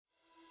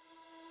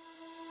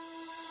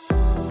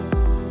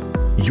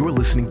You're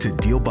listening to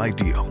Deal by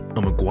Deal,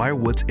 a McGuire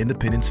Woods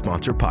independent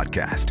sponsor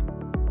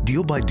podcast.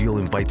 Deal by Deal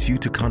invites you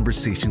to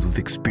conversations with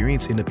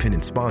experienced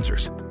independent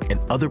sponsors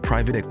and other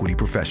private equity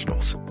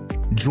professionals.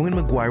 Join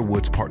McGuire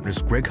Woods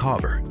partners Greg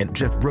Haver and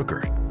Jeff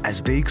Brooker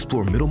as they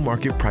explore middle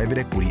market private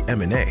equity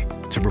M&A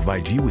to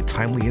provide you with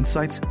timely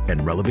insights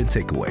and relevant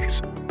takeaways.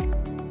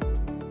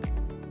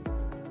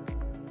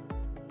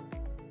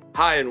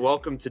 Hi, and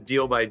welcome to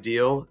Deal by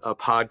Deal, a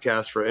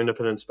podcast for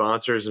independent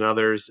sponsors and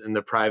others in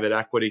the private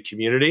equity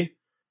community.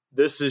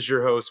 This is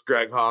your host,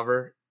 Greg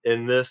Haver.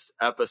 In this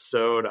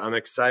episode, I'm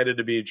excited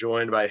to be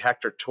joined by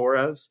Hector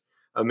Torres,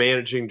 a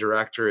managing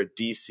director at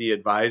DC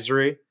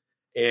Advisory.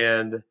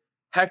 And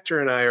Hector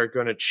and I are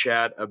going to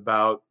chat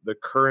about the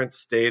current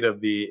state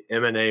of the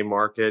M&A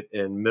market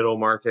and middle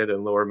market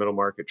and lower middle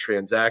market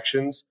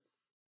transactions.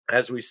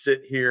 As we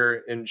sit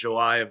here in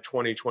July of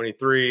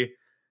 2023,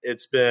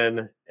 it's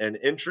been an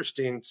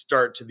interesting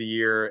start to the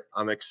year.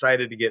 I'm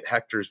excited to get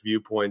Hector's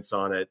viewpoints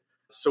on it.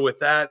 So with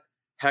that,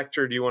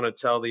 Hector, do you want to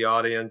tell the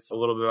audience a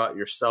little bit about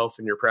yourself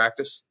and your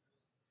practice?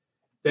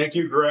 Thank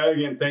you, Greg,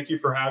 and thank you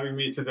for having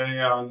me today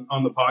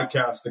on the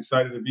podcast.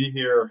 Excited to be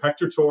here.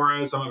 Hector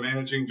Torres, I'm a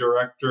managing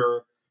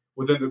director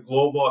within the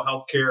global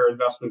healthcare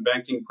investment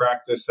banking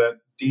practice at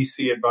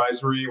DC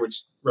Advisory,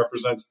 which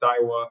represents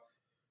Daiwa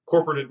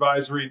Corporate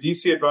Advisory.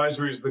 DC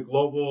Advisory is the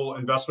global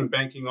investment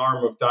banking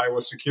arm of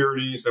Daiwa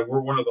Securities, and we're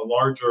one of the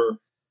larger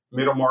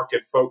middle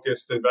market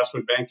focused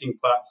investment banking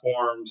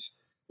platforms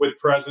with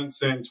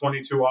presence in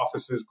 22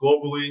 offices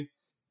globally.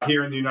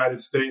 Here in the United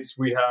States,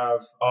 we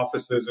have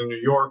offices in New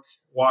York,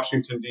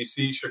 Washington,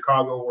 D.C.,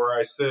 Chicago, where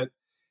I sit,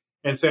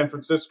 and San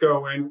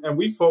Francisco. And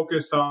we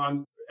focus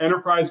on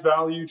enterprise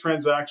value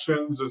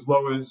transactions as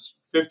low as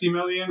 $50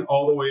 million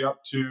all the way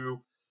up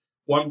to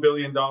 $1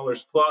 billion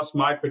plus.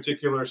 My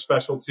particular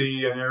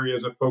specialty and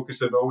areas of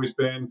focus have always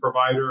been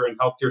provider and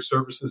healthcare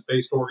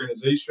services-based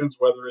organizations,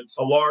 whether it's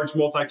a large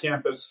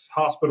multi-campus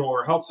hospital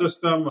or health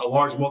system, a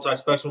large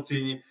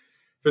multi-specialty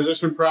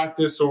physician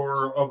practice,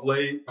 or of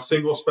late,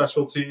 single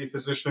specialty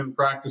physician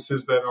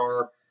practices that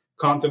are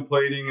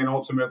contemplating and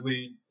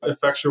ultimately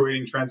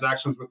effectuating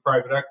transactions with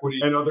private equity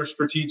and other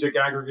strategic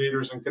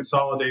aggregators and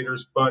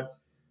consolidators. But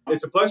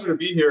it's a pleasure to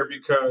be here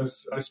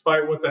because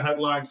despite what the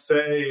headlines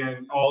say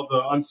and all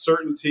the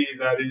uncertainty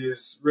that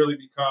is really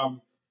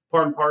become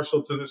part and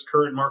parcel to this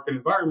current market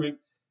environment,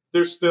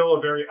 there's still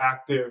a very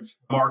active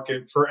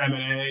market for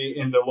M&A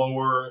in the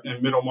lower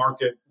and middle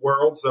market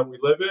worlds that we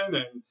live in.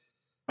 And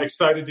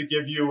excited to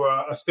give you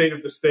a state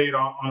of the state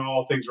on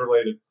all things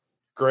related.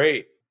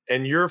 Great.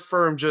 And your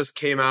firm just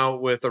came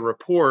out with a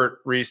report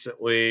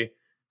recently,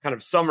 kind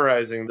of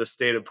summarizing the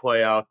state of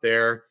play out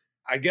there.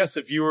 I guess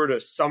if you were to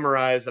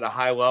summarize at a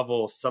high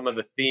level some of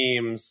the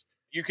themes,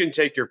 you can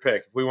take your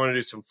pick. If we want to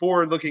do some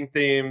forward-looking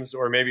themes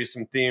or maybe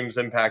some themes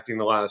impacting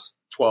the last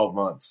 12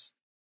 months.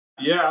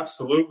 Yeah,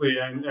 absolutely.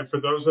 And for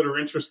those that are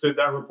interested,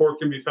 that report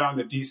can be found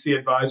at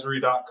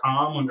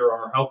dcadvisory.com under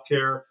our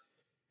healthcare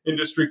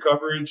industry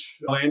coverage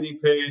landing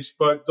page.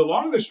 But the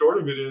long and the short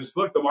of it is,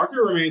 look, the market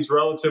remains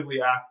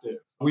relatively active.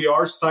 We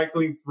are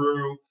cycling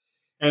through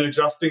and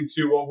adjusting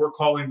to what we're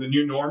calling the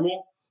new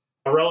normal.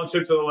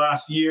 Relative to the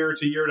last year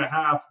to year and a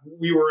half,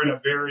 we were in a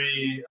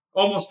very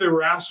almost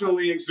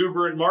irrationally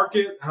exuberant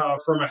market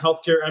from a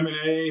healthcare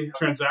M&A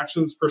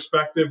transactions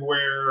perspective,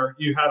 where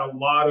you had a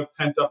lot of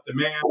pent-up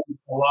demand,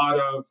 a lot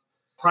of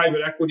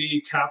private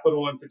equity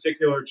capital in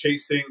particular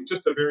chasing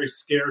just a very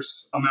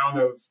scarce amount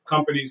of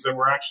companies that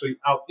were actually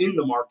out in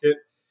the market.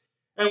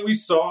 And we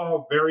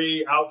saw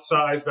very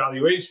outsized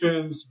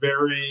valuations,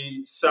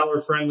 very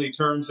seller-friendly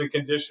terms and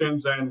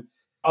conditions, and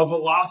a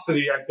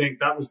velocity. I think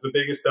that was the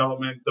biggest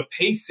element, the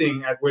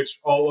pacing at which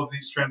all of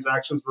these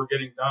transactions were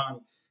getting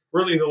done.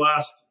 Really, the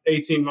last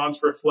 18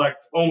 months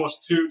reflect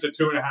almost 2 to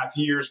 2.5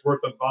 years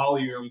worth of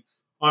volume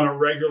on a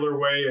regular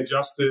way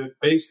adjusted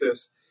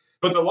basis.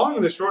 But the long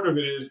and the short of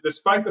it is,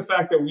 despite the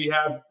fact that we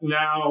have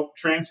now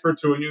transferred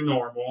to a new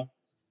normal,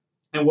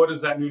 and what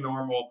is that new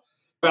normal?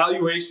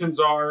 Valuations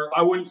are,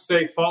 I wouldn't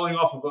say falling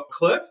off of a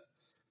cliff,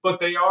 but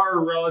they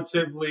are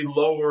relatively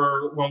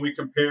lower when we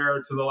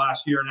compare to the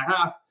last year and a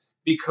half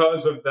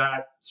because of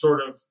that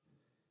sort of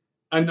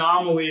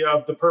anomaly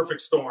of the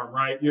perfect storm,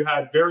 right? You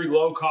had very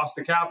low cost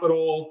of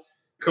capital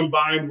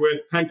combined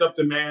with pent-up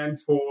demand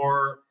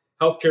for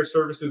healthcare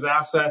services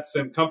assets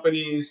and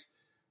companies,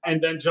 and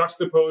then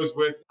juxtaposed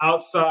with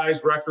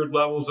outsized record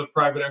levels of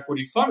private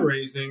equity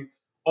fundraising.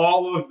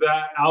 All of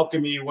that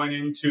alchemy went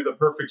into the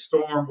perfect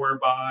storm,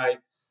 whereby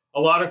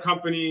a lot of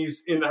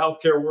companies in the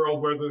healthcare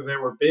world, whether they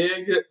were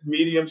big,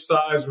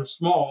 medium-sized, or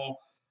small,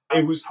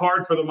 it was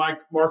hard for the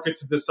market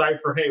to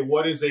decipher, hey,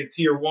 what is a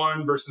tier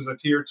 1 versus a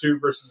tier 2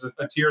 versus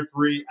a tier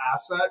 3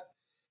 asset?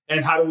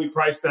 And how do we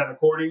price that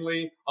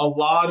accordingly? A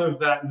lot of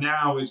that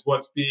now is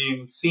what's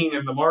being seen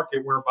in the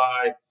market,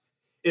 whereby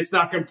it's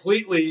not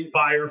completely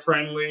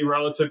buyer-friendly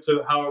relative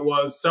to how it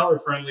was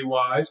seller-friendly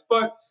wise,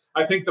 but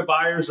I think the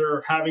buyers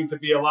are having to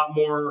be a lot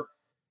more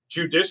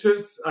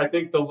judicious. I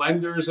think the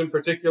lenders in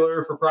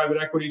particular for private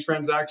equity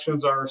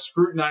transactions are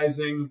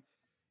scrutinizing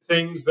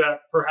things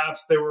that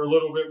perhaps they were a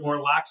little bit more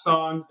lax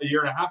on a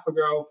year and a half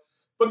ago.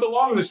 But the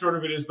long and the short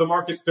of it is the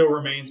market still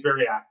remains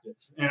very active.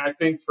 And I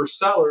think for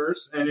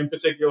sellers, and in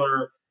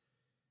particular,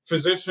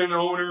 physician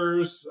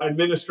owners,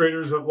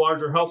 administrators of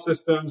larger health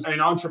systems,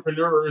 and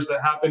entrepreneurs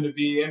that happen to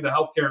be in the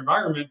healthcare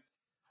environment,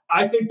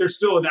 I think there's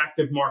still an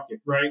active market,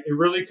 right? It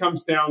really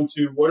comes down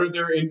to what are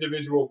their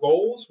individual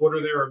goals? What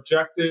are their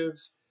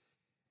objectives?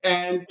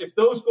 And if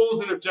those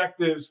goals and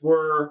objectives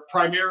were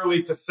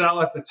primarily to sell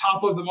at the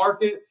top of the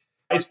market,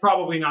 it's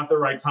probably not the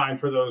right time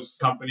for those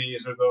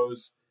companies or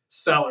those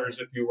sellers,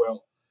 if you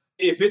will.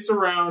 If it's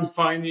around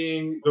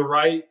finding the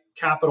right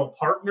capital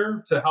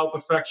partner to help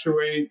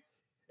effectuate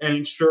and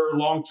ensure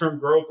long term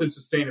growth and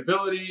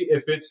sustainability,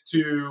 if it's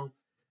to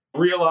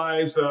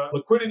realize a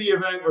liquidity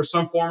event or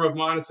some form of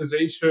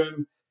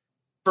monetization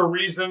for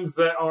reasons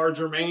that are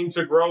germane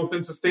to growth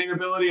and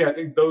sustainability, I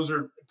think those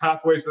are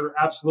pathways that are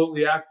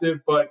absolutely active.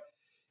 But,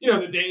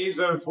 the days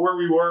of where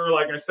we were,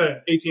 like I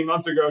said, 18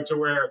 months ago, to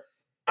where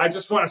I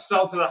just want to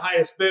sell to the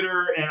highest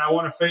bidder and I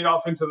want to fade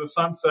off into the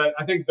sunset,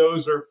 I think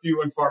those are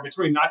few and far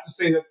between. Not to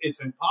say that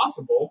it's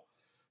impossible,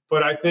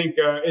 but I think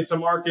it's a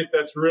market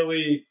that's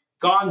really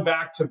gone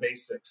back to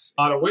basics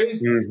in a lot of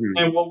ways. Mm-hmm.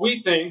 And what we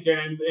think,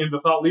 and in the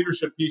thought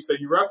leadership piece that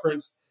you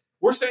referenced,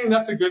 we're saying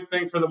that's a good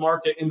thing for the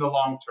market in the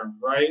long term,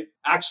 right?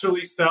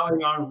 Actually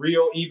selling on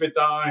real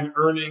EBITDA and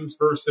earnings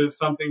versus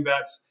something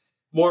that's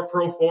more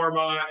pro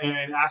forma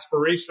and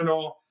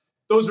aspirational.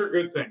 Those are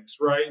good things,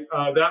 right?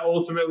 That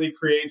ultimately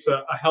creates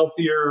a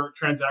healthier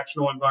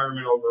transactional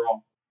environment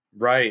overall.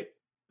 Right.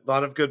 A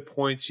lot of good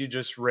points you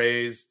just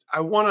raised.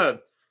 I want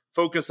to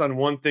focus on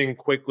one thing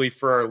quickly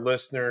for our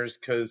listeners,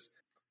 because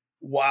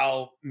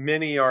while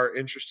many are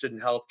interested in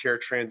healthcare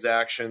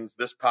transactions,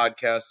 this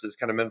podcast is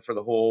kind of meant for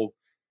the whole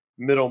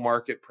middle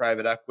market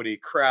private equity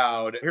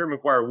crowd. Here at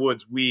McGuire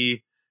Woods,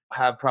 we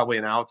have probably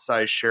an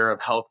outsized share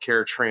of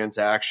healthcare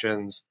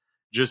transactions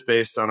just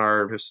based on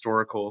our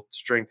historical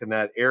strength in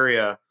that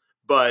area.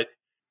 But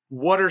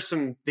what are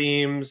some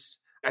themes?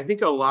 I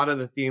think a lot of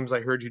the themes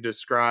I heard you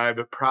describe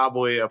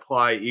probably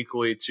apply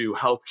equally to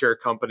healthcare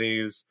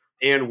companies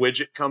and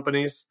widget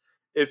companies,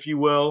 if you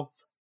will.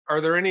 Are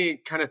there any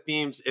kind of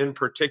themes in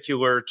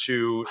particular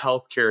to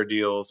healthcare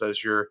deals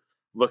as you're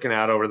looking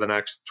at over the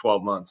next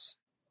 12 months?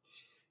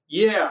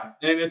 Yeah,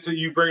 and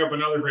you bring up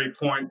another great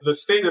point. The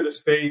state of the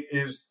state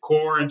is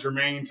core and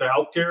germane to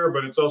healthcare,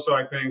 but it's also,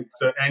 I think,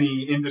 to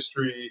any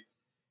industry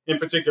in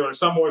particular,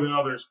 some more than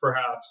others,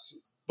 perhaps.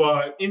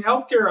 But in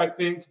healthcare, I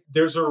think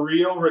there's a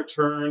real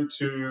return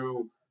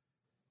to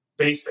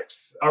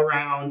basics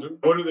around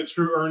what are the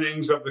true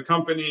earnings of the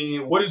company,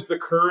 what is the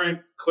current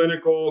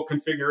clinical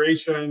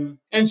configuration.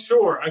 And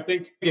sure, I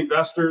think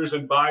investors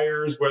and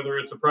buyers, whether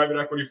it's a private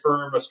equity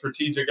firm, a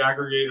strategic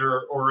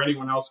aggregator, or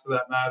anyone else for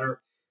that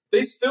matter,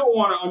 they still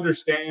want to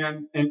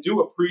understand and do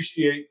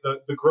appreciate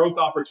the growth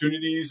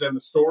opportunities and the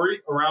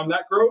story around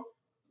that growth.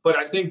 But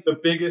I think the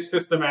biggest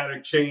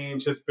systematic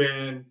change has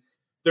been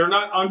they're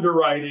not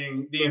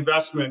underwriting the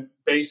investment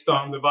based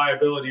on the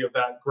viability of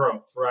that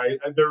growth, right?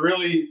 They're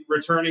really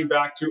returning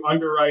back to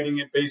underwriting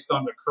it based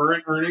on the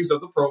current earnings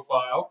of the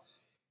profile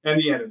and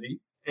the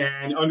entity,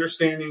 and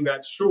understanding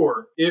that,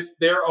 sure, if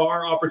there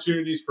are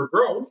opportunities for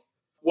growth,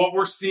 what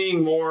we're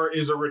seeing more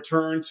is a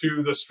return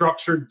to the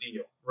structured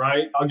deal,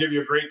 right? I'll give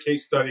you a great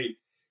case study.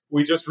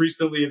 We just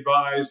recently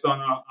advised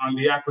on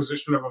the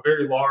acquisition of a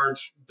very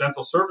large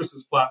dental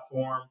services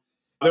platform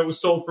that was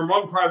sold from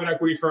one private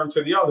equity firm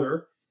to the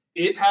other.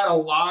 It had a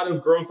lot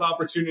of growth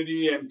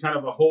opportunity and kind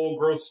of a whole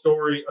growth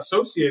story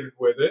associated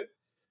with it.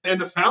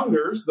 And the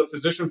founders, the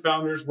physician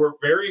founders, were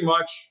very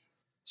much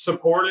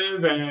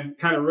supportive and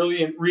kind of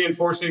really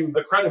reinforcing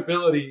the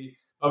credibility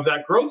of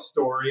that growth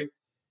story.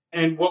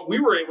 And what we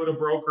were able to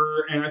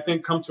broker and I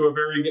think come to a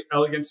very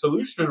elegant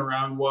solution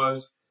around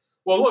was,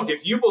 well, look,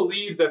 if you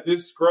believe that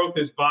this growth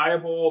is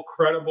viable,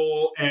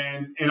 credible,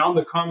 and on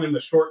the come in the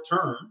short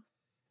term,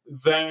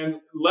 then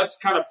let's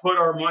kind of put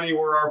our money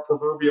where our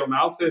proverbial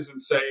mouth is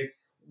and say,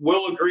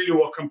 we'll agree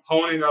to a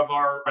component of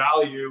our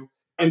value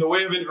in the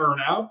way of an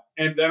earnout.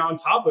 And then on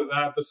top of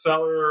that,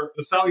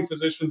 the selling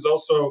physicians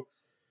also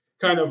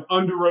kind of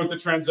underwrote the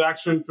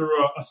transaction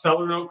through a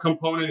seller note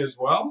component as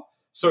well.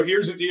 So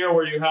here's a deal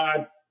where you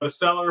had a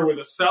seller with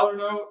a seller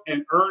note,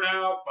 an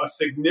earnout, a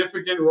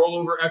significant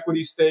rollover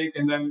equity stake,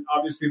 and then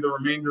obviously the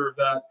remainder of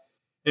that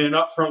in an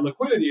upfront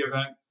liquidity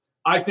event.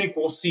 I think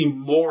we'll see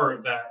more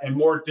of that and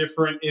more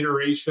different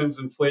iterations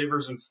and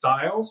flavors and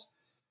styles.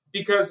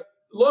 Because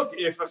look,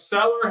 if a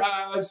seller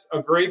has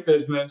a great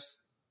business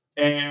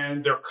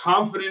and they're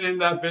confident in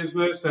that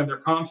business and they're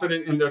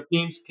confident in their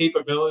team's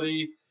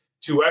capability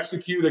to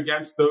execute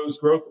against those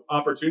growth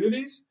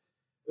opportunities,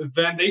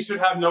 then they should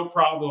have no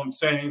problem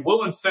saying,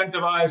 we'll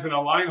incentivize and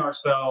align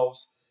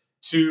ourselves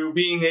to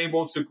being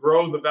able to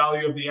grow the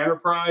value of the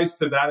enterprise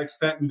to that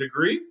extent and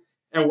degree.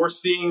 And we're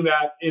seeing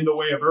that in the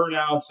way of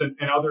earnouts and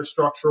other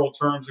structural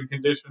terms and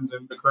conditions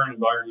in the current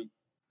environment.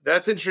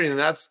 That's interesting. And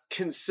that's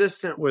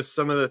consistent with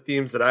some of the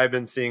themes that I've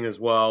been seeing as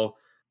well.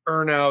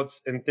 Earnouts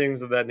and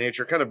things of that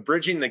nature, kind of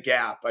bridging the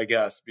gap, I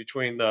guess,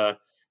 between the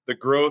the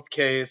growth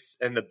case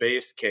and the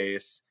base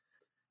case.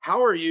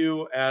 How are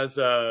you as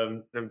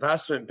an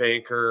investment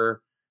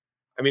banker?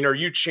 I mean, are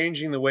you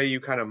changing the way you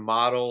kind of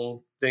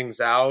model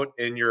things out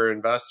in your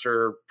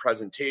investor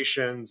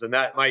presentations? And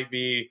that might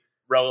be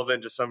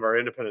relevant to some of our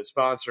independent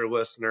sponsor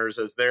listeners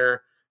as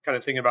they're kind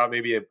of thinking about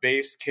maybe a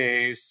base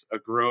case, a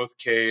growth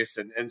case,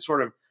 and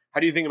sort of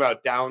how do you think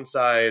about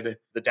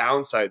the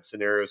downside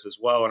scenarios as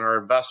well? And are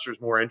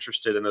investors more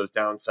interested in those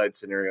downside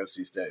scenarios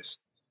these days?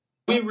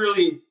 We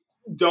really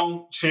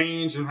don't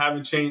change and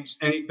haven't changed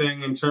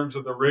anything in terms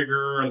of the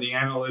rigor and the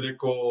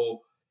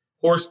analytical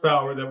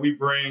horsepower that we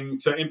bring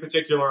to, in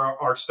particular,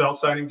 our sell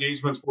side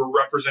engagements. We're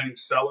representing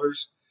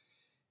sellers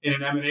in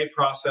an M&A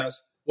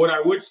process. What I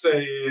would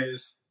say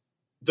is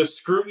the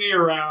scrutiny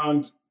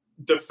around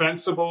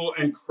defensible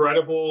and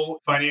credible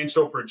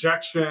financial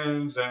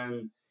projections,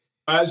 and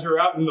as you're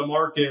out in the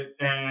market,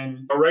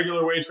 and a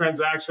regular way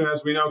transaction,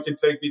 as we know, can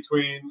take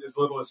between as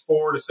little as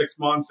 4 to 6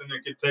 months, and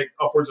it could take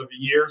upwards of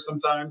a year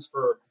sometimes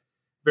for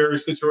very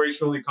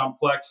situationally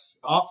complex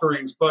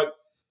offerings. But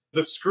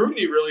the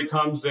scrutiny really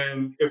comes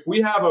in if we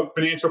have a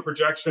financial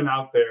projection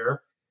out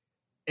there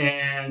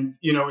and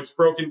it's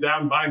broken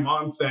down by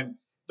month, and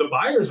the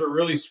buyers are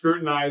really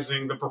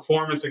scrutinizing the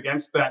performance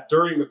against that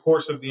during the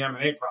course of the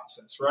M&A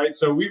process, right?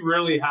 So we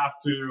really have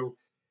to,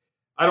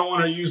 I don't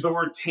want to use the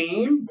word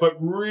tame, but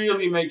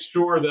really make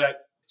sure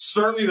that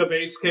certainly the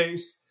base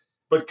case,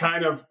 but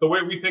kind of the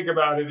way we think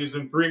about it is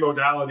in three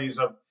modalities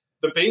of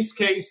the base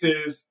case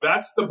is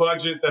that's the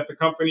budget that the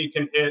company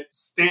can hit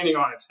standing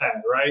on its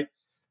head, right?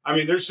 I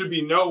mean, there should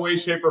be no way,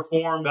 shape, or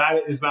form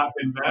that has not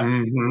been met.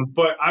 Mm-hmm.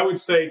 But I would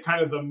say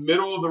kind of the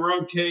middle of the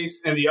road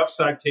case and the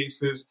upside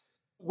cases,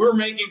 we're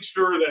making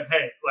sure that,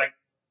 hey, like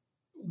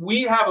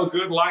we have a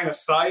good line of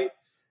sight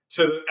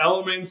to the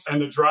elements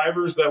and the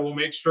drivers that will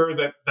make sure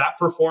that that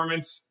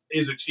performance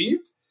is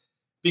achieved.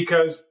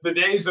 Because the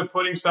days of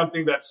putting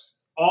something that's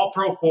all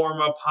pro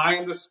forma, pie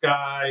in the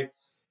sky,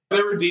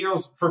 there were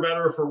deals, for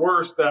better or for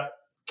worse, that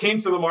came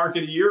to the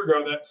market a year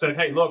ago that said,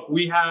 hey, look,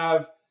 we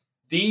have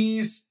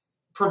these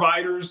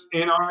providers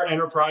in our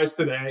enterprise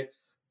today,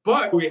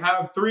 but we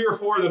have 3 or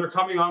 4 that are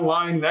coming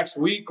online next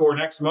week or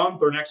next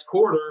month or next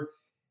quarter.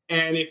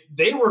 And if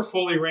they were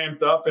fully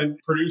ramped up and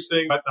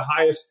producing at the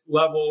highest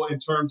level in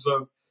terms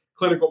of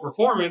clinical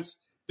performance,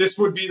 this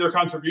would be their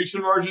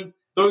contribution margin.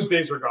 Those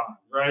days are gone,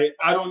 right?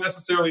 I don't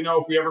necessarily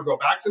know if we ever go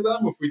back to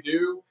them. If we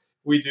do,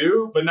 we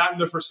do, but not in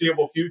the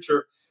foreseeable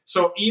future.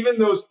 So even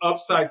those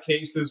upside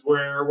cases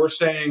where we're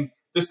saying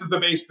this is the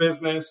base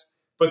business,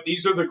 but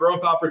these are the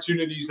growth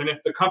opportunities, and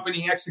if the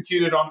company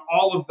executed on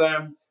all of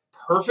them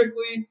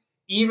perfectly,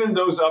 even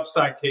those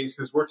upside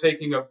cases, we're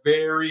taking a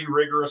very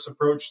rigorous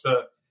approach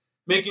to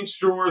making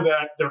sure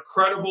that they're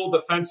credible,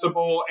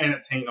 defensible, and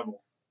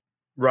attainable.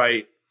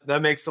 Right.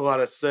 That makes a lot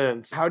of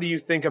sense. How do you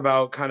think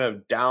about kind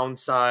of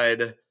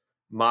downside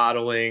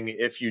modeling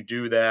if you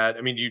do that?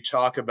 I mean, do you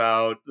talk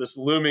about this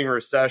looming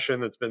recession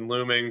that's been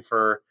looming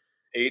for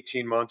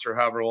 18 months or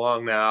however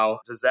long now?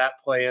 Does that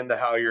play into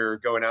how you're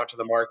going out to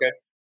the market?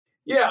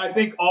 Yeah, I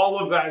think all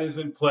of that is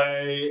in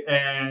play.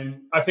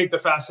 And I think the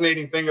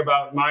fascinating thing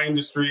about my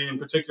industry in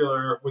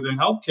particular within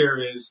healthcare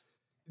is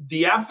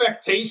the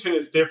affectation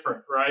is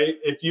different, right?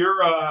 If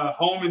you're a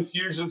home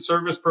infusion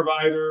service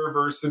provider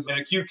versus an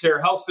acute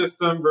care health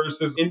system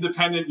versus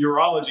independent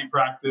urology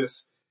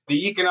practice,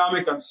 the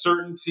economic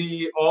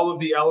uncertainty, all of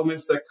the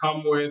elements that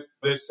come with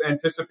this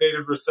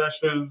anticipated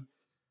recession,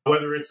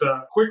 whether it's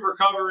a quick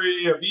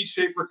recovery, a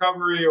V-shaped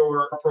recovery,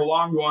 or a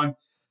prolonged one,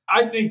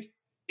 I think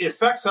it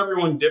affects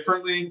everyone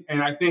differently.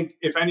 And I think,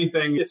 if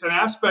anything, it's an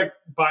aspect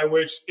by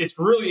which it's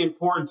really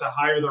important to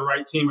hire the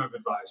right team of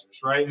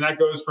advisors, right? And that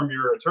goes from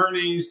your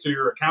attorneys to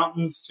your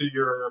accountants to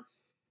your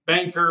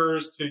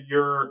bankers to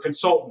your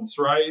consultants,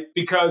 right?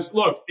 Because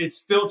look, it's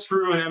still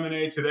true in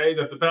M&A today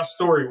that the best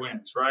story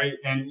wins, right?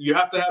 And you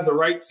have to have the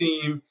right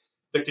team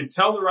that can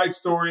tell the right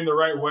story in the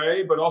right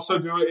way, but also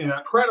do it in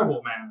a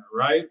credible manner,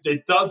 right?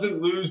 It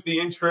doesn't lose the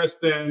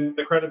interest and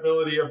the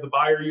credibility of the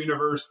buyer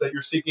universe that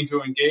you're seeking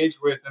to engage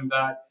with, and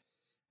that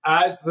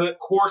as the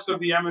course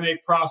of the M&A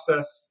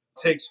process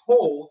takes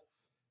hold,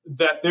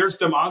 that there's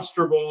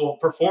demonstrable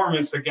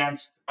performance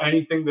against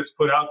anything that's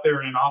put out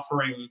there in an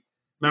offering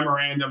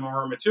memorandum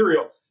or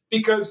material.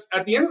 Because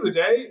at the end of the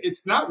day,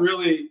 it's not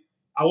really,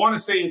 I want to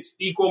say it's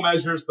equal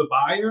measures the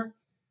buyer,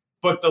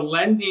 but the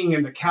lending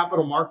and the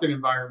capital market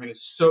environment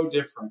is so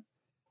different.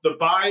 The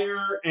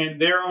buyer and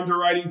their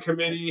underwriting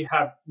committee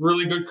have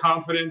really good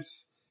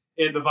confidence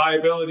in the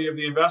viability of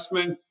the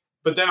investment.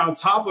 But then on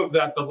top of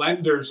that, the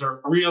lenders are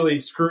really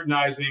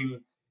scrutinizing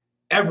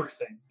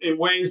everything in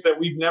ways that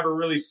we've never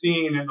really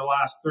seen in the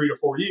last 3 to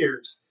 4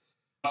 years.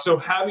 So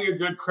having a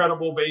good,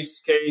 credible base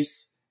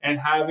case and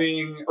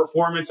having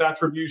performance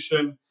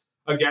attribution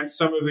against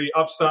some of the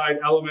upside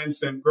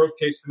elements and growth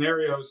case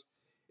scenarios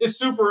is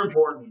super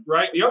important,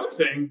 right? The other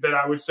thing that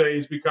I would say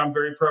has become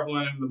very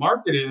prevalent in the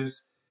market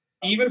is,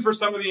 even for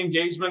some of the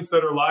engagements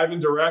that are live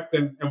and direct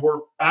and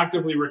we're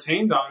actively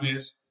retained on,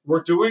 is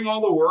we're doing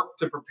all the work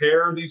to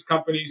prepare these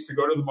companies to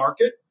go to the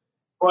market.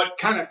 but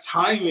kind of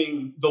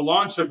timing the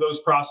launch of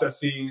those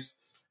processes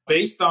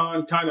based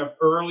on kind of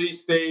early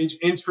stage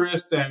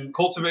interest and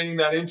cultivating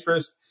that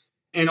interest,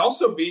 and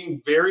also being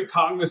very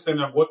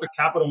cognizant of what the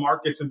capital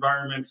markets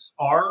environments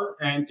are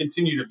and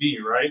continue to be,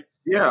 right?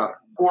 Yeah.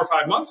 4 or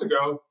 5 months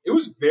ago, it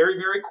was very,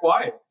 very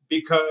quiet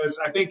because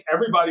I think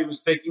everybody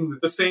was taking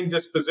the same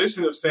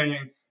disposition of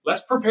saying,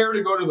 let's prepare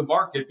to go to the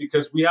market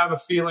because we have a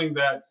feeling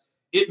that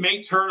it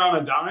may turn on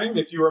a dime.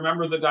 If you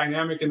remember the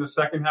dynamic in the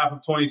second half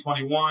of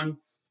 2021,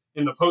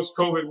 in the post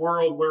COVID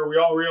world, where we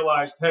all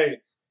realized, hey,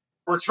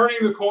 we're turning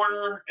the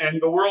corner and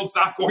the world's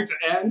not going to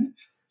end.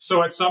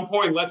 So at some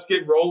point, let's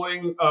get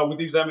rolling with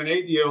these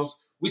M&A deals.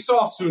 We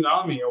saw a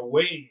tsunami, a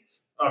wave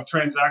of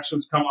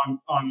transactions come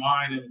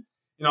online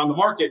and on the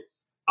market.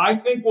 I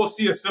think we'll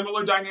see a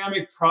similar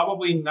dynamic,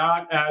 probably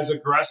not as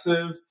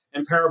aggressive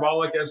and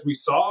parabolic as we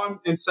saw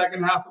in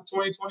second half of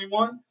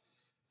 2021.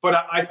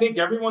 But I think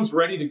everyone's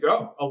ready to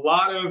go. A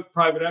lot of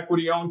private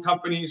equity owned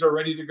companies are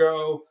ready to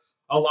go.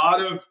 A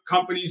lot of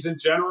companies in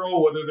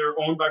general, whether they're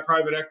owned by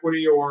private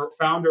equity or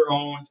founder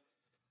owned,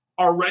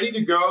 are ready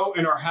to go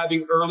and are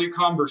having early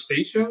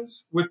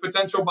conversations with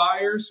potential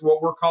buyers,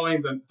 what we're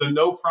calling the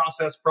no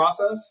process.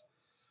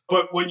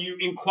 But when you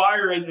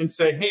inquire and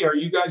say, hey, are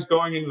you guys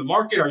going into the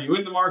market? Are you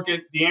in the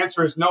market? The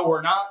answer is no,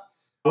 we're not.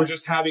 We're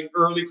just having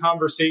early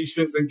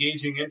conversations,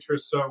 engaging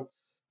interest. So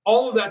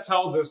all of that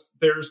tells us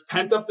there's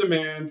pent up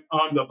demand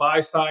on the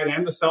buy side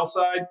and the sell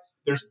side.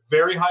 There's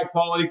very high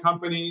quality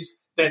companies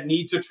that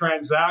need to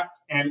transact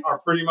and are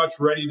pretty much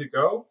ready to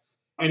go.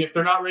 And if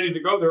they're not ready to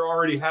go, they're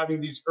already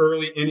having these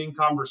early inning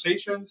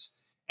conversations.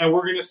 And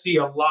we're going to see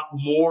a lot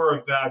more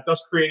of that,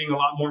 thus creating a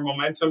lot more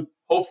momentum,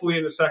 hopefully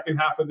in the second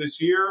half of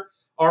this year.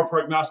 Our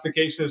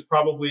prognostication is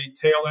probably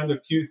tail end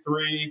of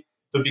Q3,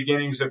 the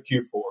beginnings of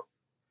Q4.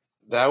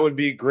 That would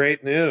be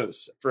great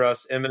news for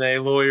us M&A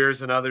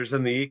lawyers and others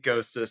in the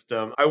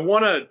ecosystem. I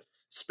want to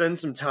spend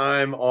some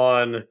time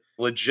on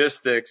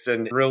logistics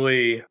and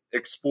really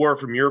explore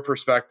from your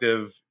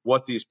perspective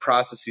what these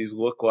processes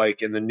look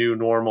like in the new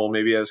normal,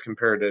 maybe as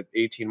compared to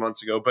 18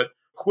 months ago. But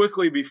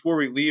quickly, before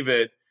we leave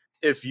it,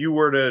 if you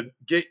were to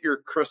get your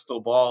crystal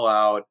ball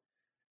out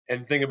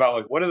and think about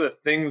like what are the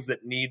things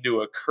that need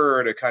to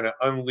occur to kind of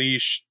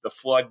unleash the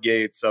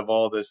floodgates of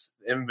all this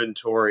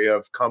inventory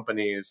of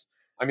companies.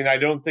 I mean, I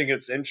don't think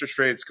it's interest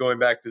rates going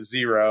back to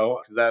zero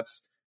because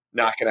that's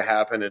not going to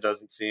happen. It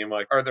doesn't seem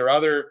like. Are there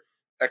other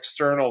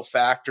external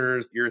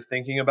factors you're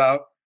thinking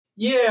about?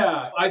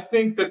 Yeah, I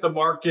think that the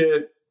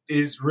market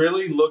is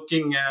really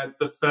looking at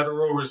the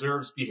Federal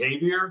Reserve's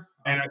behavior.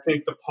 And I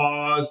think the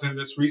pause in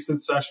this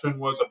recent session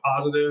was a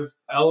positive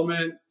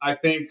element. I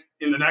think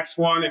in the next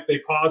one, if they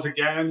pause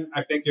again,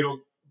 I think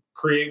it'll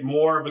create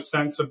more of a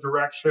sense of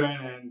direction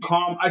and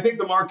calm. I think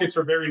the markets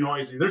are very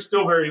noisy. They're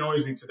still very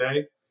noisy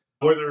today,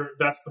 whether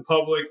that's the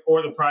public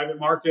or the private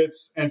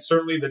markets, and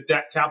certainly the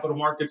debt capital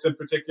markets in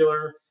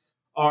particular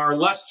are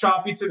less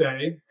choppy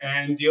today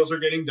and deals are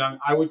getting done.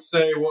 I would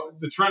say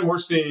the trend we're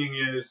seeing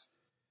is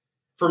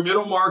for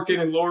middle market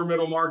and lower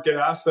middle market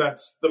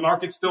assets, the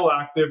market's still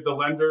active. The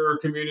lender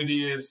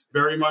community is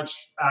very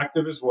much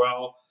active as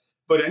well.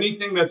 But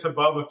anything that's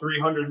above a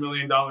 $300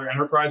 million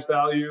enterprise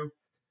value,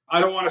 I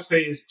don't want to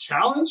say is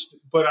challenged,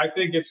 but I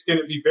think it's going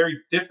to be very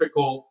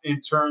difficult in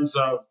terms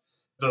of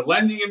the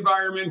lending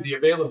environment, the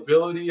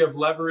availability of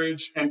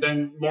leverage, and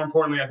then more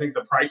importantly, I think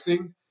the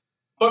pricing.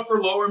 But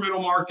for lower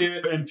middle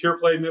market and pure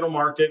play middle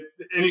market,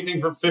 anything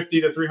from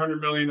 50 to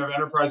 300 million of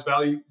enterprise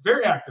value,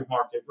 very active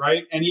market,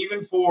 right? And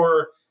even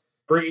for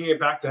bringing it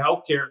back to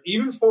healthcare,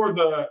 even for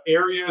the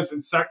areas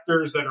and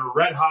sectors that are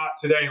red hot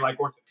today, like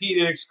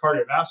orthopedics,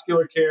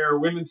 cardiovascular care,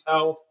 women's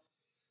health,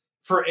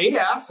 for A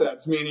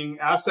assets, meaning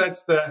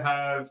assets that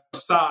have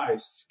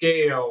size,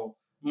 scale,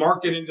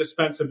 market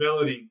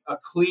indispensability, a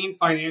clean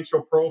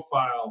financial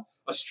profile,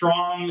 a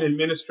strong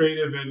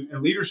administrative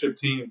and leadership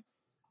team,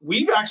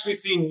 we've actually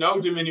seen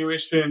no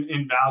diminution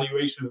in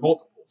valuation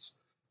multiples,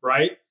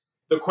 right?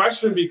 The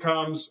question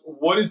becomes,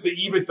 what is the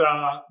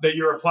EBITDA that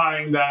you're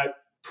applying that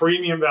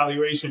premium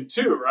valuation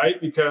to,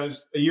 right?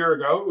 Because a year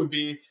ago, it would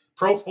be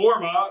pro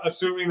forma,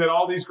 assuming that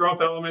all these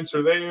growth elements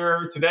are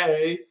there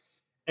today,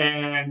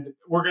 and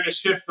we're going to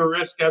shift the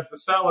risk as the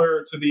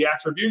seller to the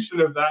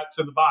attribution of that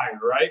to the buyer,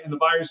 right? And the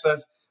buyer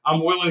says,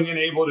 I'm willing and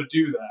able to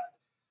do that.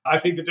 I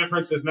think the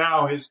difference is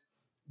now is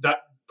that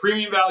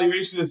premium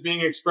valuation is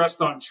being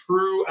expressed on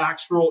true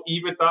actual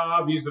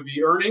EBITDA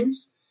vis-a-vis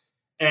earnings,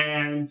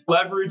 and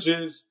leverage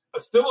is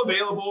still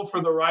available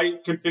for the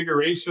right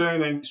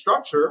configuration and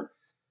structure,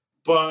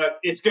 but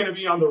it's going to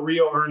be on the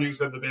real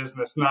earnings of the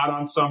business, not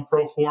on some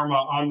pro forma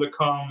on the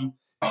come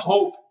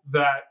hope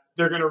that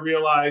they're going to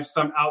realize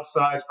some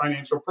outsized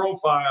financial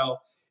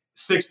profile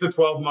 6 to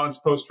 12 months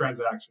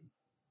post-transaction.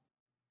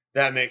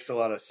 That makes a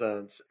lot of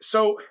sense.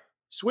 So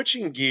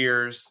switching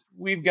gears,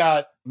 we've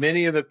got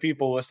many of the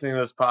people listening to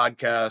this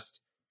podcast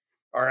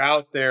are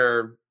out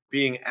there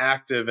being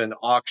active in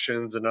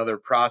auctions and other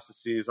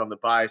processes on the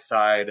buy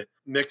side,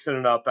 mixing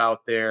it up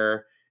out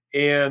there.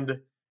 And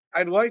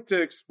I'd like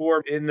to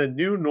explore in the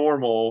new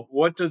normal,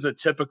 what does a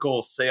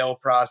typical sale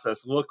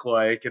process look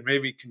like? And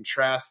maybe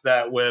contrast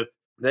that with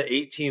the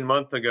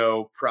 18-month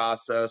ago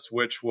process,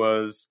 which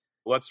was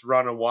let's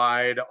run a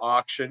wide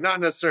auction. Not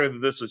necessarily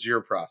that this was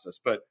your process,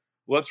 but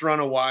let's run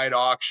a wide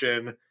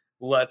auction.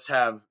 Let's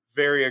have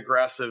very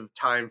aggressive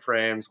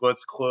timeframes.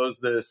 Let's close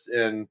this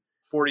in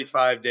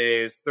 45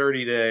 days,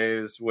 30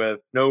 days with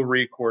no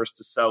recourse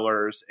to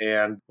sellers,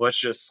 and let's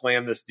just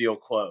slam this deal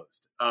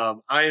closed.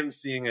 I am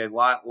seeing a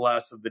lot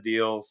less of the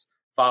deals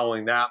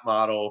following that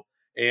model.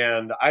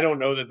 And I don't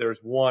know that there's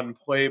one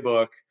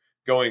playbook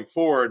going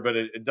forward, but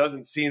it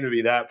doesn't seem to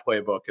be that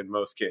playbook in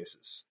most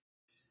cases.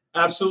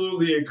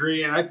 Absolutely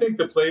agree. And I think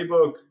the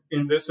playbook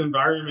in this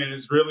environment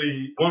is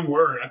really one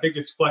word. I think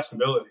it's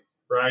flexibility,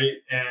 right?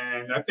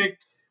 And I think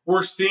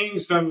we're seeing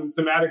some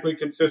thematically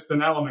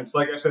consistent elements.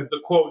 Like I said,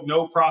 the quote,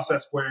 no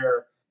process,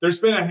 where there's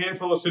been a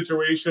handful of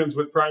situations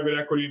with private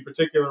equity in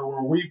particular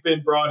where we've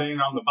been brought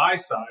in on the buy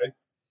side.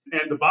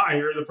 And the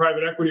buyer, the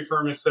private equity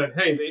firm, has said,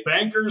 hey, the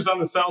bankers on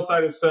the sell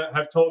side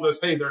have told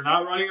us, hey, they're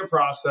not running a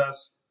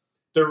process.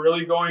 They're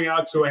really going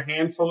out to a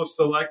handful of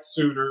select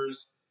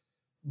suitors.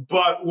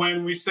 But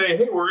when we say,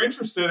 hey, we're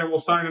interested and we'll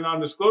sign a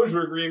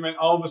non-disclosure agreement,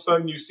 all of a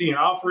sudden you see an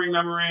offering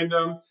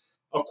memorandum,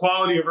 a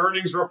quality of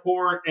earnings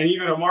report, and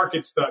even a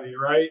market study,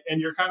 right? And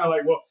you're kind of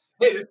like, well,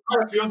 hey, this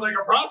kind of feels like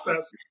a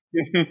process.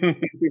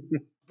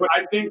 But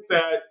I think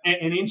that,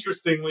 and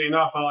interestingly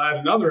enough, I'll add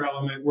another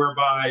element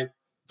whereby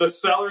the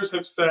sellers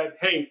have said,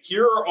 hey,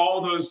 here are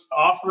all those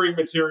offering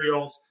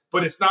materials,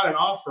 but it's not an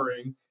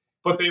offering.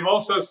 But they've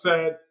also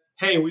said,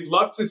 hey, we'd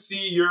love to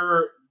see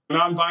your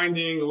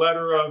non-binding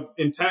letter of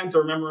intent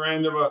or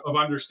memorandum of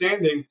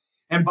understanding.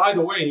 And by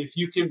the way, if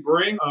you can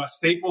bring a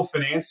staple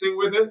financing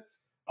with it,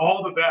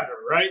 all the better,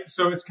 right?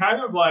 So it's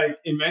kind of like,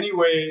 in many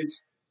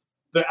ways,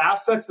 the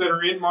assets that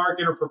are in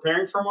market or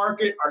preparing for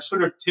market are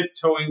sort of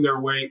tiptoeing their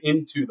way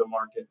into the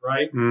market,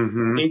 right?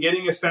 Mm-hmm. And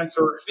getting a sense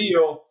or a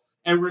feel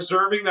and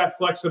reserving that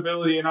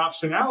flexibility and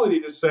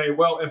optionality to say,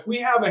 well, if we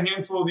have a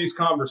handful of these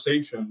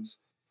conversations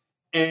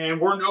and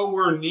we're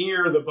nowhere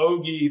near the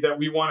bogey that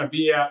we want to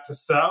be at to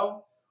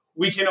sell,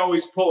 we can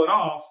always pull it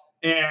off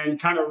and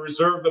kind of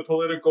reserve the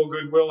political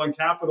goodwill and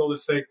capital to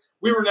say,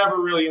 we were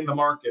never really in the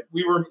market.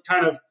 We were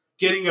kind of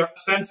getting a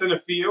sense and a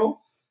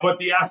feel, but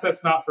the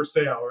asset's not for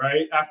sale,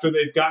 right? After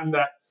they've gotten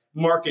that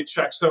market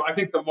check. So I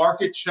think the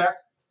market check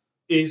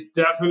is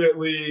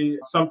definitely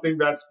something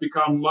that's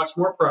become much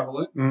more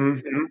prevalent.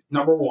 Mm-hmm.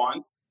 Number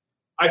one.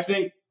 I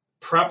think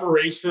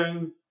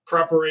preparation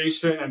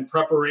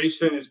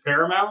is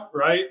paramount,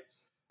 right?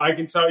 I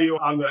can tell you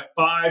on the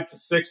 5 to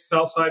 6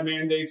 sell side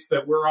mandates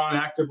that we're on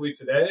actively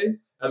today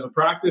as a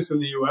practice in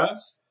the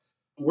US,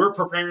 we're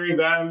preparing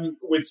them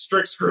with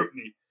strict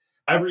scrutiny.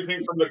 Everything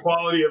from the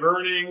quality of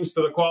earnings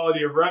to the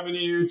quality of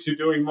revenue to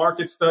doing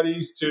market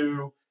studies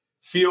to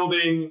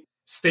fielding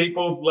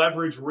stapled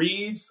leverage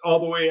reads, all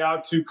the way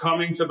out to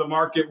coming to the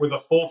market with a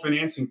full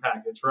financing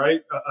package,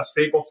 right? A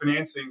staple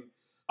financing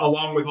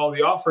along with all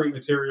the offering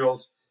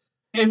materials,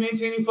 and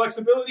maintaining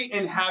flexibility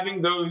and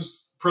having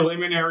those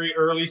preliminary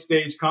early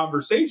stage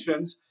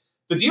conversations.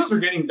 The deals are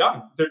getting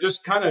done. They're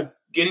just kind of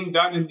getting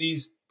done in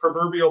these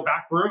proverbial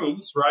back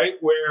rooms, right?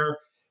 Where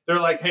they're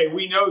like, hey,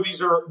 we know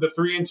these are the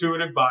 3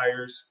 intuitive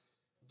buyers.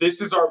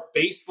 This is our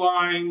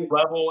baseline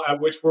level at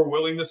which we're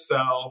willing to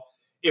sell.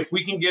 If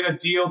we can get a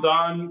deal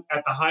done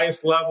at the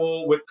highest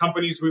level with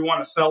companies we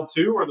want to sell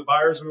to or the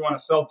buyers we want to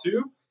sell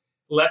to,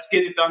 let's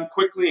get it done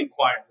quickly and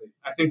quietly.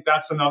 I think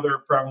that's another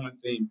prevalent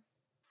theme.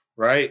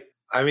 Right.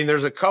 I mean,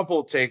 there's a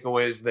couple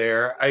takeaways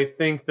there. I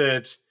think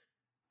that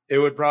it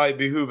would probably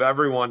behoove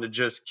everyone to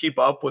just keep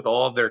up with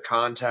all of their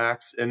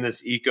contacts in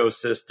this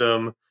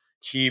ecosystem,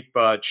 keep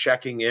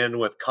checking in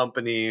with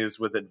companies,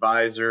 with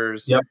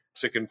advisors, Yep.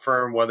 to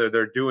confirm whether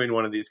they're doing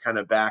one of these kind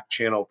of back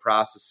channel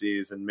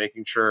processes and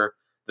making sure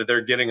that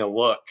they're getting a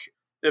look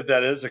if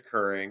that is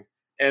occurring.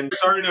 And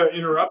sorry to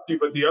interrupt you,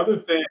 but the other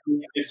thing,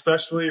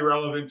 especially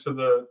relevant to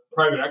the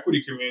private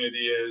equity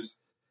community, is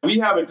we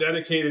have a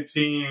dedicated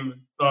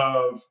team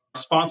of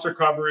sponsor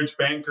coverage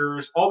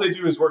bankers. All they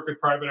do is work with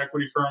private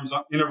equity firms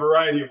in a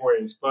variety of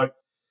ways. But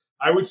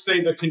I would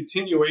say the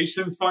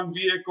continuation fund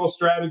vehicle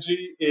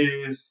strategy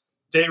is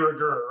de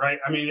rigueur, right?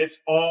 I mean,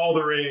 it's all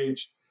the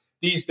rage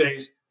these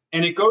days.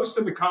 And it goes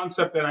to the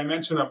concept that I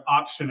mentioned of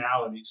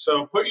optionality.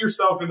 So put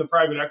yourself in the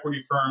private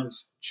equity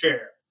firm's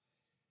chair.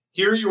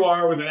 Here you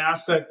are with an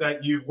asset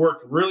that you've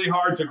worked really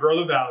hard to grow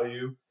the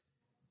value.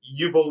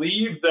 You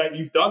believe that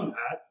you've done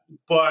that,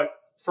 but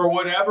for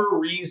whatever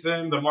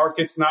reason, the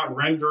market's not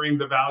rendering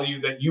the value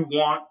that you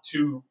want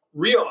to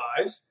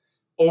realize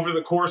over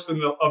the course of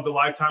the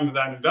lifetime of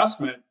that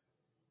investment.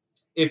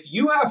 If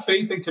you have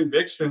faith and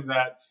conviction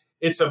that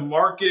it's a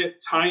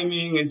market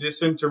timing and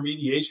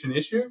disintermediation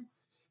issue,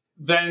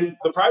 then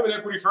the private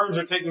equity firms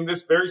are taking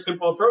this very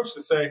simple approach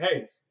to say,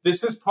 hey,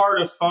 this is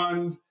part of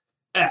fund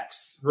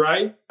X,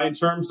 right? In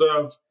terms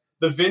of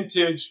the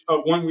vintage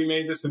of when we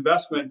made this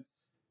investment.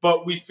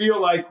 But we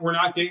feel like we're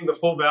not getting the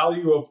full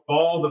value of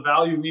all the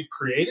value we've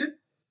created.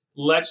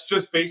 let's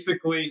just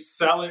basically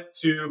sell it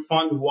to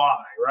fund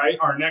Y, right?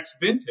 Our next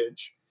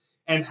vintage,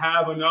 and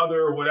have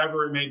another,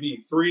 whatever it may be,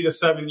 3 to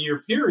 7 year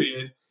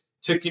period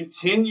to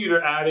continue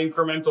to add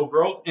incremental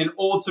growth and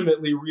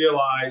ultimately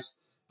realize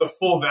the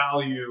full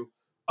value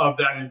of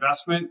that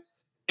investment.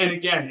 And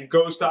again, it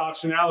goes to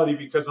optionality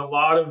because a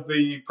lot of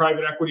the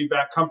private equity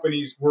backed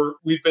companies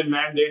we've been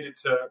mandated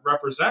to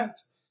represent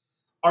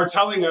are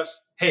telling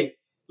us, hey,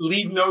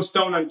 leave no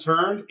stone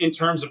unturned in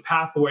terms of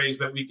pathways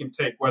that we can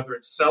take, whether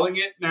it's selling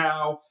it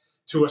now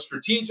to a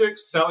strategic,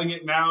 selling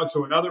it now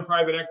to another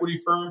private equity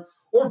firm,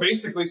 or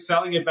basically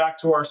selling it back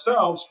to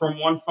ourselves from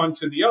one fund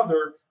to the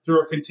other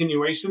through a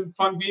continuation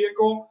fund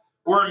vehicle,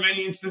 or in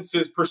many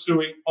instances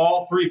pursuing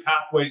all three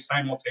pathways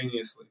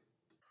simultaneously.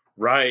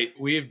 Right.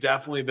 We've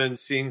definitely been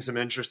seeing some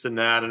interest in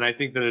that. And I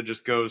think that it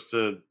just goes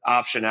to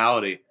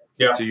optionality,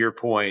 Yeah. to your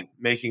point,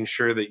 making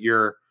sure that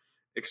you're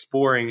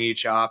exploring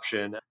each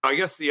option. I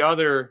guess the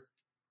other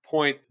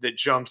point that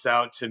jumps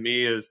out to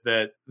me is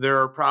that there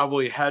are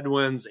probably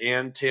headwinds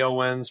and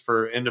tailwinds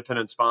for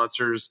independent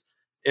sponsors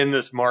in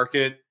this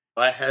market.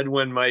 A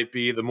headwind might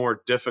be the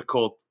more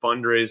difficult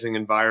fundraising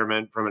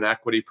environment from an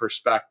equity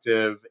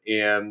perspective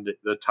and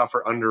the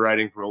tougher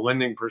underwriting from a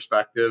lending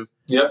perspective.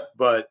 Yep.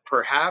 But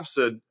perhaps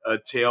a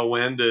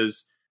tailwind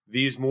is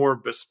these more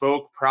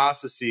bespoke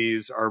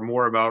processes are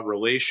more about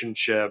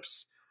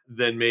relationships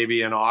than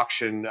maybe an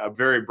auction, a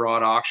very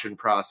broad auction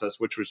process,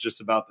 which was just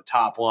about the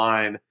top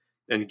line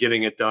and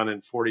getting it done in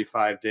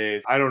 45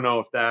 days. I don't know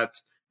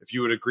if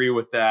you would agree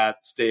with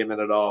that statement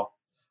at all.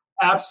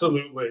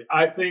 Absolutely.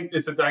 I think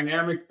it's a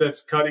dynamic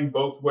that's cutting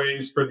both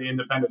ways for the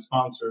independent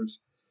sponsors.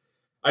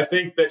 I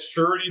think that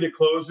surety to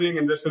closing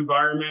in this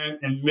environment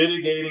and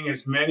mitigating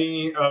as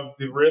many of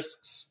the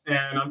risks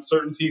and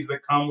uncertainties that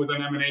come with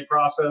an M&A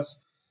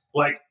process,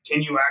 like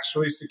can you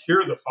actually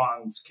secure the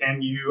funds?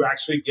 Can you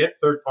actually get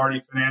third-party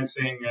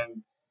financing?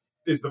 And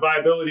is the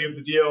viability of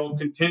the deal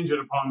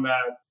contingent upon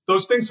that?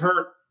 Those things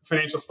hurt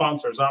financial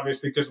sponsors,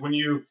 obviously, because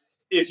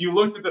if you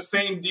looked at the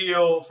same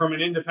deal from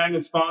an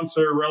independent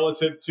sponsor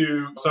relative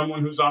to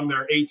someone who's on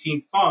their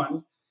 18th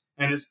fund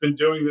and has been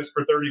doing this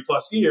for 30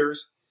 plus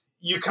years,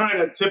 you kind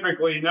of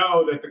typically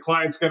know that the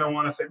client's going to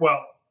want to say,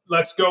 well,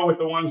 let's go with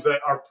the ones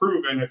that are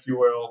proven, if you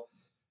will.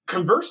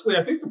 Conversely,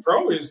 I think the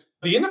pro is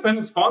the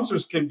independent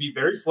sponsors can be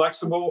very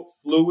flexible,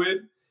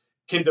 fluid,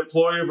 can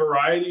deploy a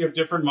variety of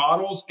different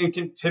models, and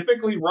can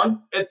typically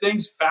run at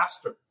things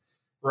faster,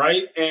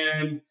 right?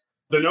 And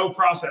the no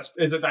process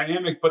is a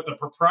dynamic, but the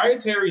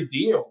proprietary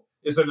deal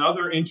is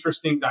another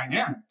interesting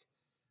dynamic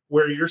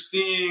where you're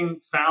seeing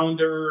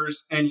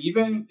founders and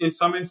even in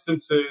some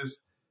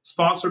instances,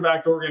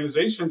 sponsor-backed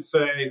organizations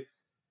say,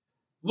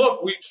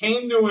 look, we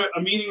came to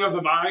a meeting of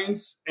the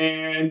minds,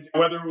 and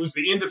whether it was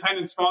the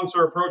independent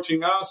sponsor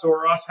approaching us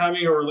or us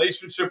having a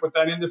relationship with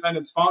that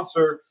independent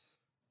sponsor,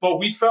 but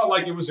we felt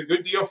like it was a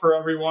good deal for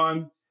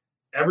everyone.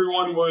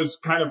 Everyone was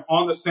kind of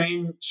on the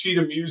same sheet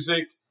of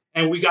music,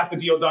 and we got the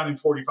deal done in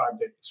 45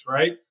 days,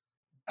 right?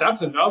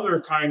 That's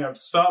another kind of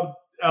sub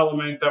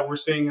element that we're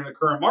seeing in the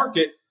current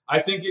market.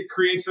 I think it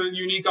creates a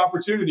unique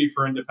opportunity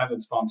for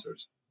independent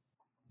sponsors.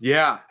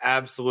 Yeah,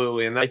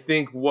 absolutely. And I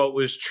think what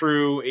was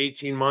true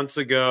 18 months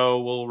ago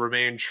will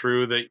remain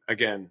true. That,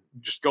 again,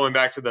 just going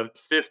back to the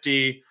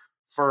 50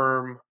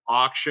 firm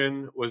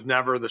auction was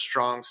never the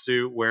strong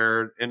suit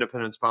where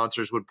independent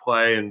sponsors would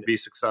play and be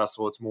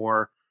successful. It's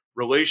more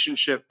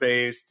relationship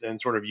based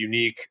and sort of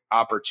unique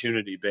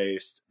opportunity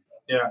based.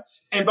 Yeah.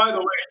 And by the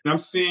way, I'm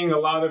seeing a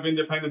lot of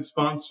independent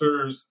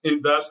sponsors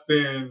invest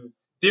in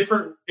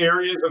different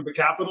areas of the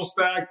capital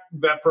stack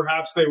that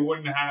perhaps they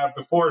wouldn't have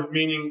before,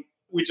 meaning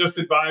we just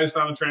advised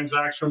on a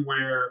transaction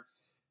where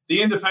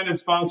the independent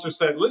sponsor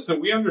said,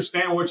 listen, we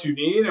understand what you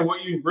need, and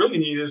what you really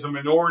need is a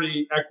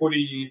minority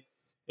equity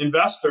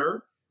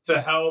investor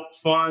to help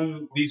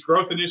fund these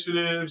growth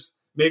initiatives,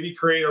 maybe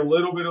create a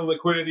little bit of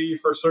liquidity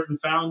for certain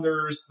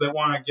founders that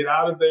want to get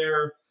out of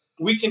there.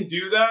 We can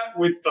do that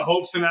with the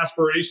hopes and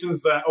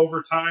aspirations that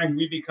over time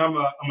we become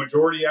a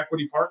majority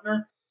equity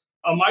partner.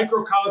 A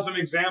microcosm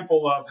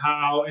example of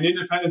how an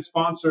independent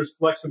sponsor's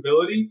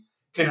flexibility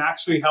can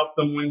actually help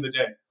them win the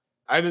day.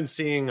 I've been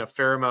seeing a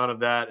fair amount of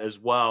that as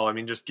well. I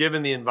mean, just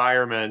given the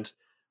environment,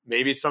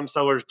 maybe some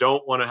sellers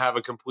don't want to have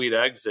a complete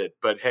exit,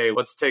 but hey,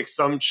 let's take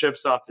some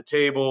chips off the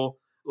table.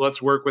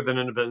 Let's work with an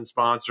independent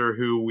sponsor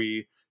who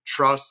we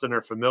trust and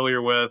are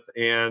familiar with.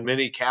 And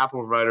many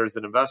capital providers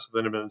that invest with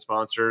independent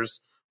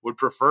sponsors would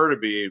prefer to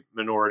be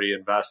minority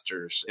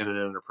investors in an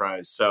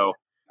enterprise. So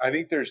I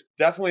think there's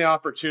definitely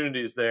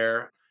opportunities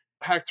there.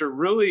 Hector,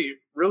 really,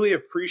 really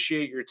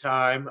appreciate your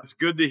time. It's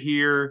good to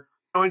hear,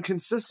 and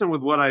consistent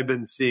with what I've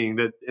been seeing,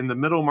 that in the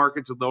middle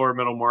market to lower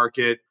middle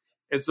market,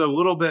 it's a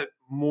little bit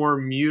more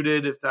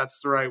muted, if that's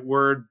the right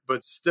word,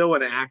 but still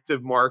an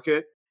active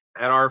market.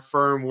 At our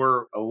firm,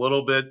 we're a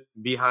little bit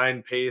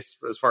behind pace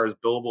as far as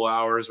billable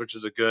hours, which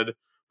is a good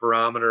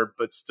barometer,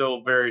 but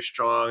still very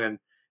strong. And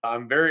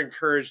I'm very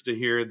encouraged to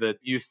hear that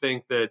you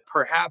think that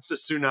perhaps a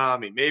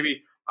tsunami,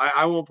 maybe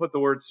I won't put the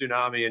word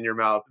tsunami in your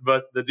mouth,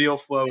 but the deal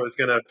flow is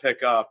going to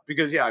pick up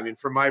because, yeah, I mean,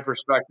 from my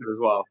perspective as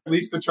well. At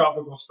least the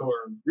tropical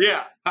storm.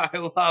 Yeah,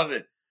 I love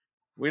it.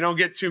 We don't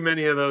get too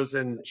many of those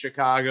in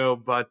Chicago,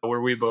 but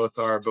where we both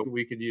are, but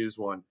we could use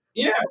one.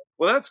 Yeah.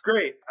 Well, that's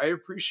great. I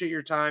appreciate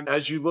your time.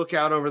 As you look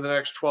out over the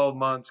next 12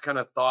 months, kind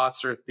of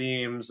thoughts or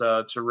themes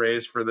to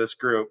raise for this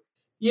group.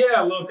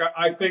 Yeah, look,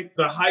 I think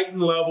the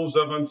heightened levels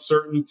of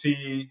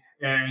uncertainty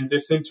and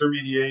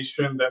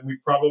disintermediation that we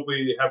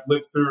probably have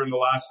lived through in the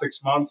last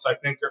 6 months, I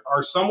think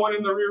are somewhat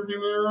in the rearview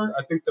mirror.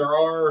 I think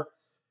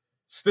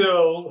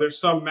there's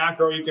some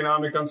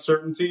macroeconomic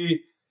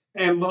uncertainty.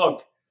 And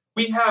look,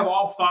 we have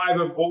all five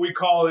of what we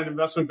call in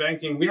investment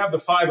banking, we have the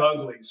five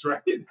uglies,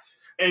 right?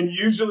 And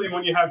usually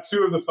when you have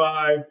two of the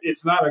five,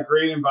 it's not a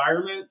great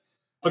environment.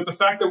 But the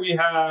fact that we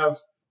have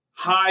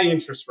high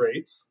interest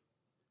rates,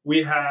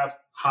 we have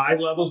high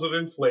levels of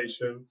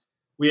inflation,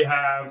 we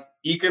have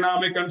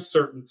economic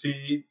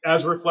uncertainty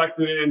as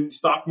reflected in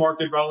stock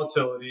market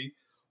volatility,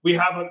 we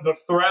have the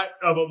threat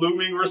of a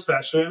looming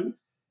recession.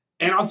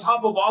 And on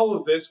top of all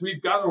of this,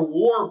 we've got a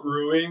war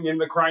brewing in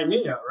the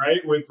Crimea,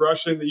 right, with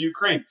Russia and the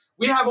Ukraine.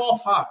 We have all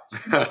five.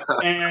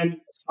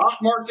 And stock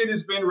market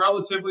has been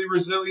relatively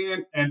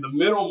resilient. And the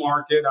middle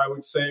market, I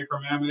would say,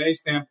 from an M&A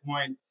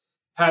standpoint,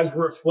 has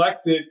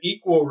reflected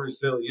equal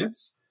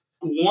resilience.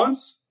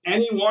 Once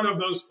any one of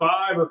those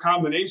five or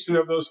combination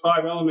of those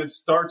five elements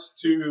starts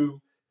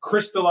to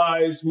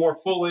crystallize more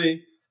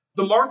fully,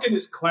 the market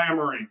is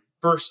clamoring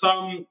for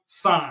some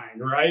sign,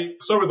 right?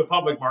 So are the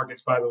public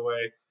markets, by the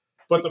way.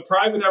 But the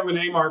private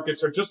M&A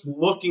markets are just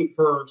looking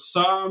for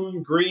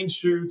some green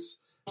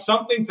shoots,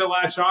 something to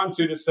latch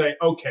onto to say,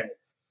 okay,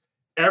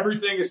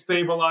 everything is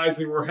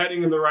stabilizing. We're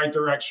heading in the right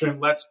direction.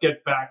 Let's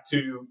get back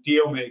to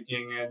deal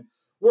making. And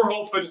we're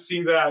hopeful to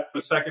see that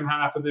the second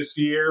half of this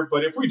year.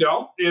 But if we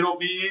don't, it'll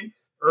be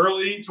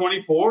early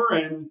 24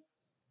 and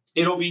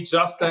it'll be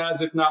just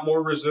as, if not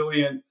more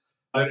resilient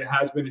than it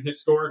has been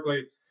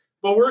historically.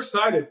 But we're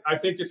excited. I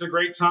think it's a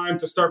great time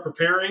to start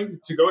preparing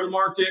to go to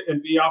market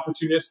and be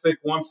opportunistic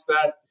once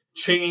that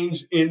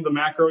change in the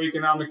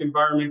macroeconomic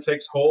environment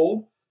takes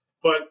hold.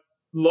 But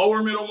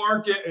lower middle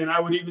market, and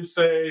I would even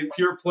say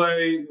pure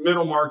play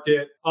middle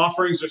market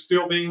offerings are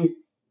still being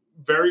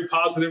very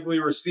positively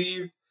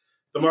received.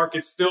 The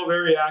market's still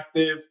very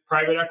active.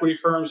 Private equity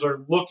firms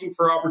are looking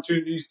for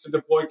opportunities to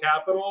deploy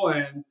capital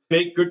and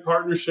make good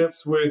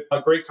partnerships with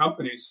great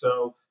companies.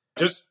 So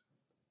just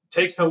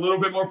takes a little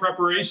bit more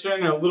preparation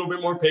and a little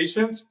bit more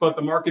patience, but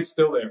the market's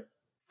still there.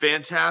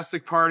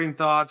 Fantastic parting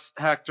thoughts,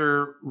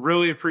 Hector.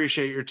 Really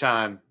appreciate your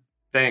time.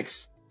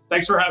 Thanks.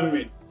 Thanks for having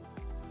me.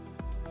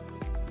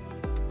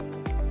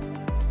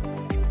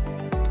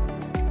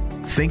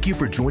 Thank you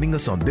for joining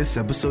us on this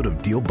episode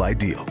of Deal by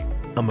Deal,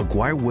 a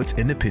McGuire-Woods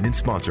Independent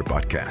Sponsor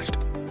podcast.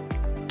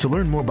 To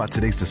learn more about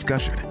today's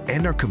discussion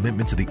and our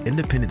commitment to the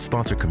independent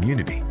sponsor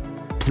community,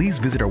 please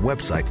visit our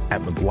website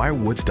at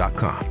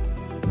mcguirewoods.com.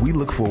 We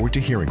look forward to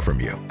hearing from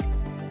you.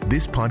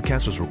 This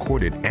podcast was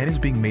recorded and is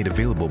being made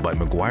available by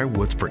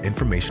McGuire-Woods for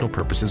informational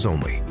purposes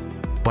only.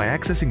 By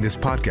accessing this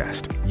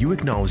podcast, you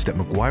acknowledge that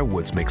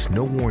McGuire-Woods makes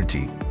no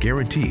warranty,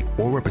 guarantee,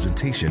 or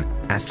representation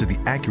as to the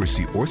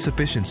accuracy or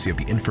sufficiency of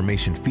the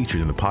information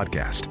featured in the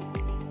podcast.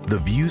 The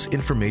views,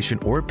 information,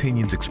 or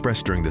opinions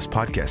expressed during this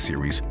podcast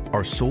series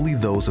are solely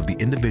those of the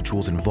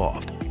individuals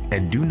involved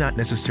and do not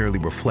necessarily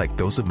reflect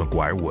those of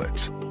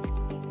McGuire-Woods.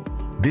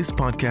 This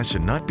podcast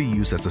should not be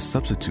used as a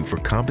substitute for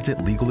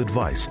competent legal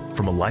advice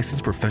from a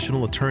licensed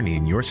professional attorney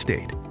in your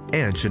state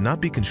and should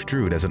not be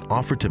construed as an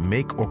offer to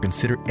make or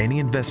consider any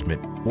investment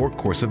or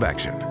course of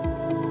action.